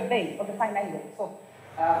will keep you at bay all the time anyway. So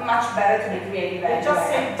much better to be creative. They just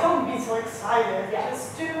say, don't be so excited. Yeah.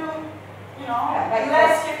 Just do, like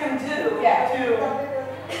less you can do. Yeah.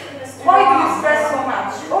 Why do you stress so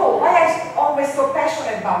much? Oh, why am I always so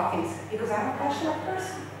passionate about things? Because I'm a passionate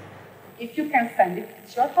person. If you can stand it,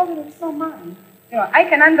 it's your problem, it's not mine. I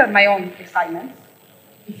can handle my own excitement.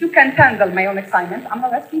 If you can't handle my own excitement, I'm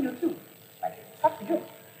not asking you to. Like, it's up to you.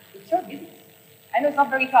 It's your business. I know it's not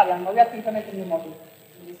very Italian, but we have to implement a new model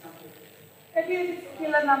in this country. Creativity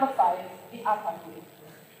killer number 5, the attitude.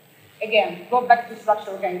 Again, go back to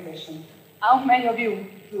structural organization. How many of you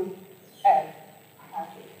do have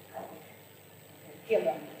attitude? Kill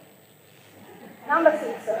them. Number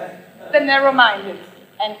 6, the narrow-minded.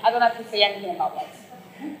 And I don't have to say anything about that.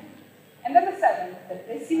 And then the 7, the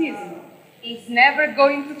pessimism is never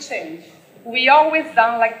going to change. We always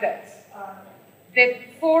done like that. The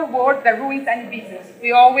 4 words that ruins any business.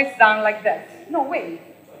 We always done like that. No way.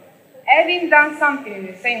 Having done something in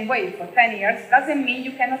the same way for 10 years doesn't mean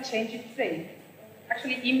you cannot change it today.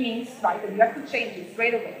 Actually, it means, right, that you have to change it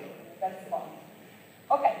straight away. That's the point.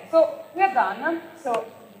 Okay, so we are done. So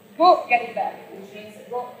go get it back, which means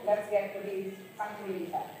go, let's get to this country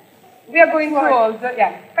back. We are going to hold, We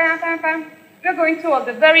are going to hold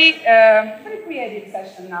a very creative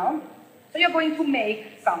session now. So you're going to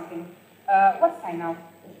make something. What's time now?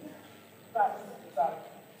 12.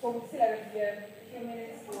 So we still have a few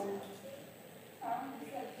minutes to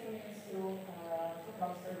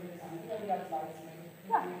talk service and we have slides.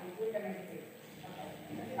 Yeah, we can make it quick.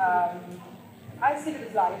 Okay. I'll see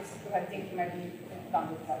the slides because I think you might be done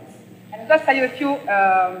with slides. And I'll just tell you a few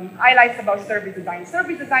highlights about service design.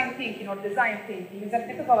 Service design thinking or design thinking is a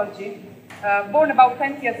methodology born about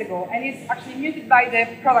 20 years ago and is actually muted by the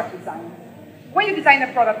product design. When you design a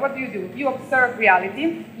product, what do? You observe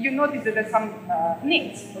reality, you notice that there's some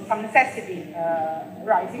needs or some necessity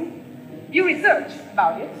rising, you research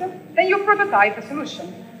about it, then you prototype a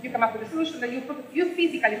solution. You come up with a solution that you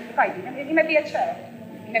physically prototype it. It may be a chair,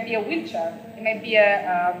 it may be a wheelchair, it may be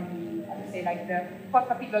a, like the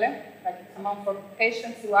portapillole, like someone for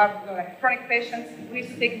patients who are like chronic patients who need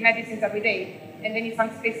to take medicines every day, and they need some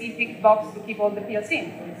specific box to keep all the pills in.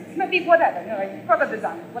 It may be whatever, like product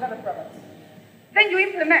design, whatever product. Then you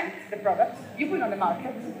implement the product, you put it on the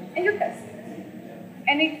market, and you test it.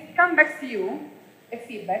 And it comes back to you, a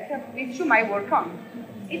feedback, which you might work on.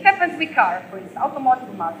 It happens with cars, for instance,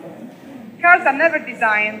 automotive market. Cars are never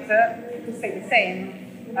designed to stay the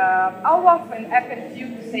same. How often happens to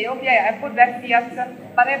you to say, oh yeah, I bought that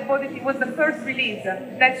Fiat, but I bought it, it was the first release,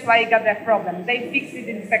 that's why I got that problem. They fixed it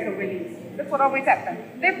in the second release. That's what always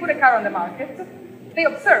happens. They put a car on the market, they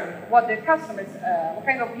observe what the customers, what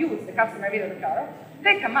kind of use the customer did of the car.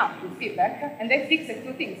 They come up with feedback and they fix it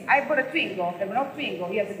 2 things. I bought a Twingo, there were no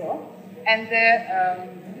Twingo years ago, and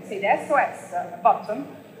the SOS button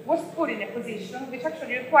was put in a position which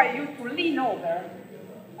actually required you to lean over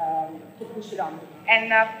to push it on.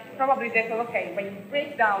 And probably they thought, okay, when you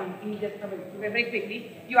break down immediately, very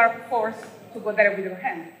quickly, you are forced to go there with your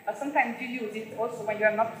hand. But sometimes you use it also when you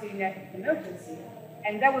are not in an emergency.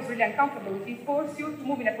 And that was really uncomfortable. It forced you to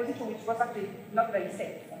move in a position which was actually not very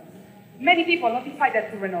safe. Many people notified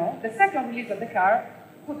that to Renault. The second release of the car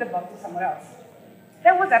put the button somewhere else.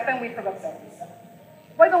 That was happened with product service.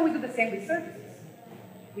 Why don't we do the same with services?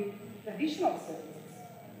 with traditional services,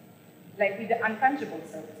 like with the intangible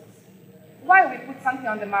services. Why we put something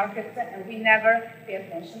on the market and we never pay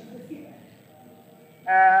attention to the feedback?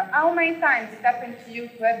 How many times it happened to you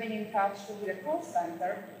to have been in touch with a call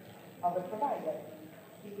center of a provider?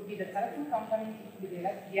 It could be the telephone company, it could be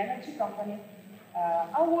the energy company.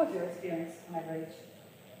 How was your experience on average?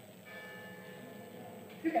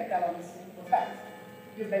 You can tell honestly, it was bad.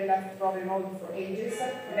 You've been left probably hold for ages,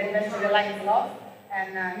 and then eventually the line fell off,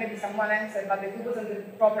 and maybe someone answered, but it wasn't the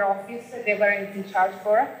proper office they weren't in charge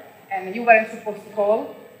for, and you weren't supposed to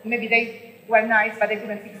call. Maybe they were nice, but they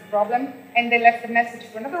couldn't fix the problem, and they left a message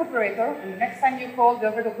for another operator, and the next time you called, the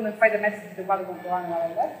operator couldn't find the message, the one went on while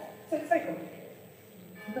I left. So it's very complicated.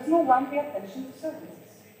 Because no one pays attention to services.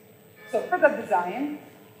 So product design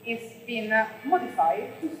is being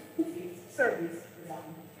modified to fit service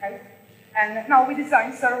design, okay? And now we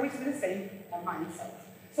design service with the same mindset.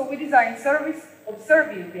 So we design service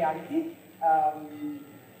observing reality,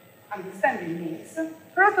 understanding needs,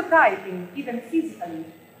 prototyping even physically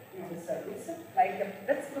the service, like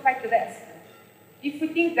let's prototype the desk. If we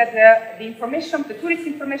think that the information, the tourist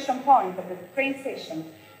information point of the train station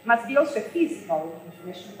must be also a physical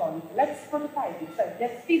information point, let's prototype it. So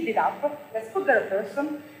let's speed it up, let's put there a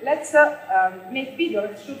person, let's make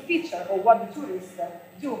videos, shoot feature of what the tourists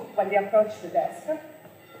do when they approach the desk.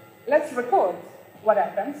 Let's record what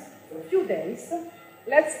happens for a few days.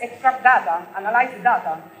 Let's extract data, analyze the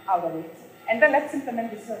data out of it, and then let's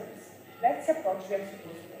implement the service. That's the approach we are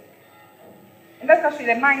supposed to take. And that's actually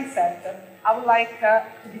the mindset I would like to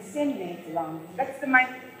disseminate around. That's the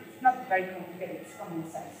mind. It's not very complicated, it's common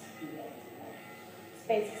sense. It's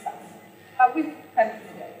basic stuff. But we tend to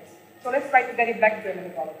forget it. So let's try to get it back to a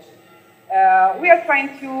methodology. We are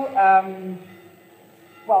trying to,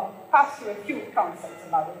 pass through a few concepts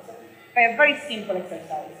about it by a very simple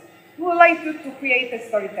exercise. We would like you to create a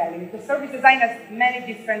storytelling, because service design has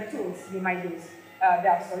many different tools you might use.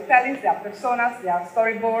 There are storytellings, there are personas, there are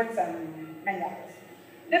storyboards, and many others.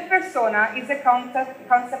 The persona is a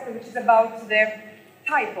concept which is about the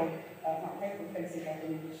type of,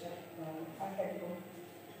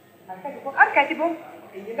 archetypal,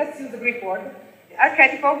 okay, let's use the Greek word, the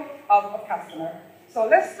archetypal of customer. So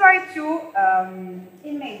let's try to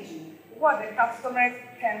imagine what the customer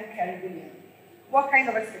can carry within. What kind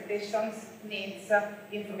of expectations, needs,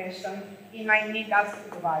 information he might need us to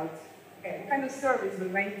provide. Okay, what kind of service we're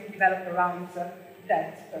going to develop around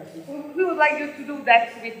that person. So we would like you to do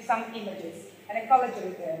that with some images and a collage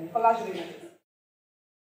of images.